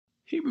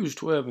Hebrews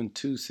 12 and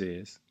 2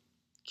 says,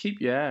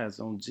 keep your eyes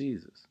on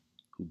Jesus,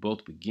 who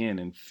both began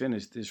and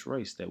finished this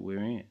race that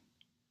we're in.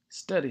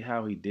 Study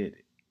how he did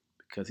it,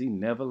 because he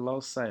never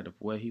lost sight of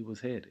where he was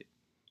headed.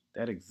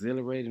 That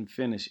exhilarating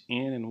finish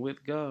in and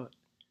with God,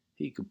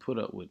 he could put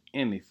up with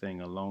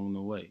anything along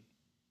the way.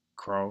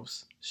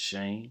 Cross,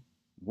 shame,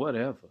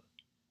 whatever.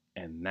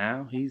 And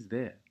now he's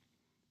there,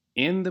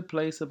 in the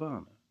place of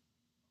honor,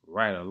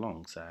 right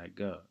alongside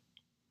God.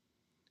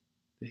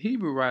 The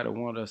Hebrew writer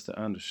wanted us to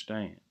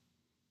understand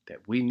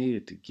that we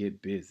needed to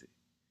get busy,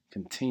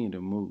 continue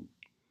to move.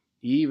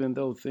 Even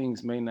though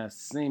things may not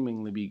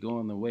seemingly be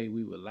going the way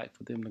we would like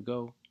for them to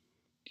go,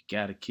 you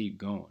got to keep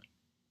going.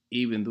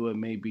 Even though it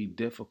may be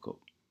difficult,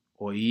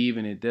 or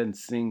even it doesn't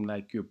seem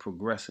like you're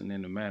progressing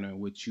in the manner in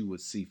which you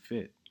would see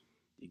fit,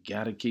 you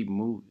got to keep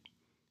moving.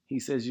 He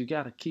says you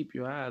got to keep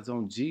your eyes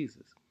on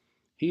Jesus.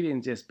 He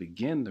didn't just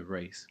begin the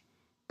race,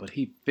 but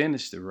he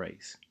finished the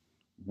race.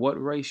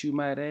 What race, you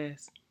might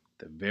ask?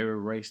 The very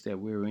race that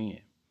we're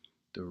in.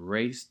 The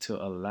race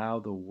to allow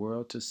the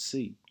world to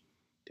see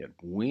that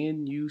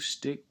when you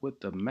stick with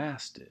the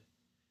master,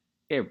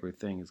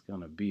 everything is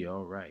going to be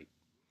all right.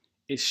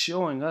 It's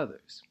showing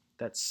others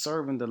that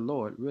serving the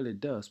Lord really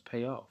does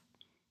pay off.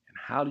 And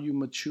how do you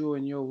mature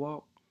in your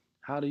walk?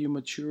 How do you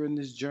mature in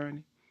this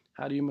journey?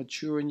 How do you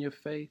mature in your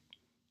faith?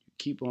 You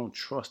keep on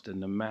trusting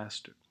the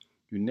master.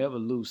 You never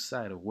lose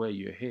sight of where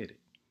you're headed,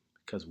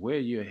 because where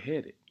you're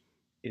headed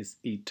is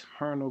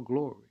eternal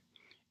glory.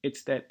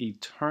 It's that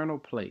eternal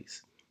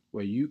place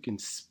where you can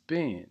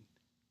spend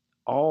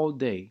all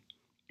day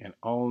and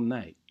all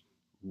night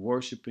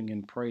worshiping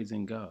and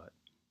praising God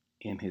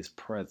in his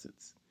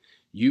presence.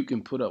 You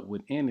can put up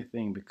with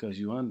anything because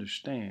you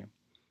understand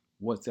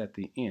what's at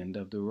the end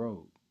of the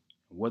road.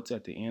 What's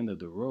at the end of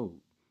the road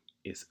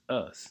is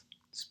us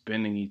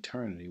spending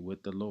eternity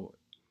with the Lord,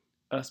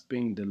 us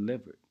being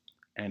delivered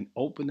and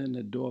opening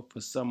the door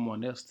for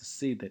someone else to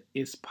see that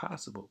it's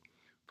possible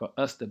for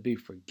us to be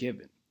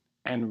forgiven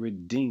and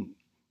redeemed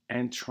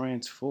and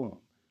transformed,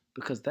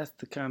 because that's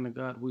the kind of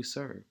God we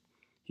serve.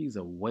 He's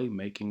a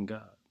way-making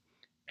God.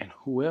 And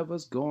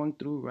whoever's going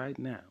through right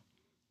now,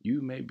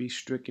 you may be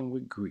stricken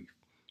with grief.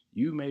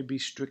 You may be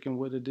stricken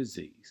with a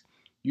disease.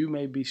 You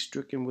may be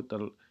stricken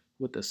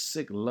with a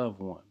sick loved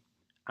one.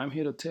 I'm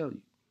here to tell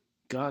you,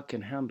 God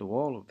can handle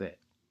all of that.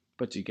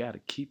 But you got to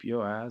keep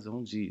your eyes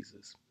on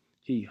Jesus.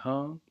 He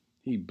hung,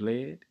 he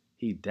bled,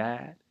 he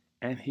died,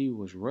 and he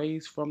was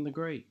raised from the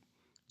grave,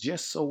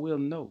 just so we'll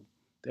know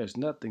there's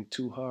nothing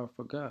too hard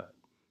for God.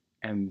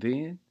 And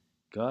then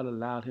God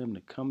allowed him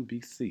to come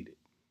be seated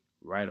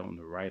right on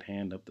the right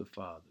hand of the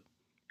Father.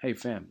 Hey,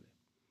 family,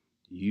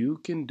 you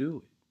can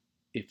do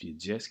it if you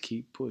just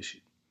keep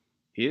pushing.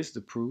 Here's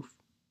the proof.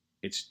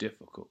 It's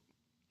difficult.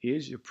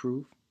 Here's your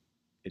proof.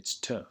 It's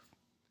tough.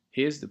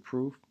 Here's the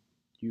proof.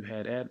 You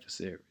had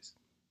adversaries.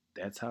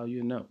 That's how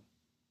you know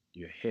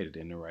you're headed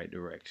in the right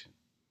direction.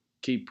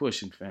 Keep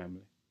pushing,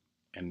 family,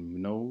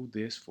 and know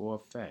this for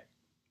a fact.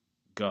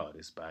 God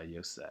is by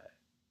your side.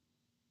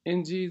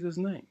 In Jesus'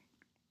 name,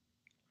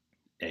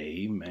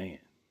 amen.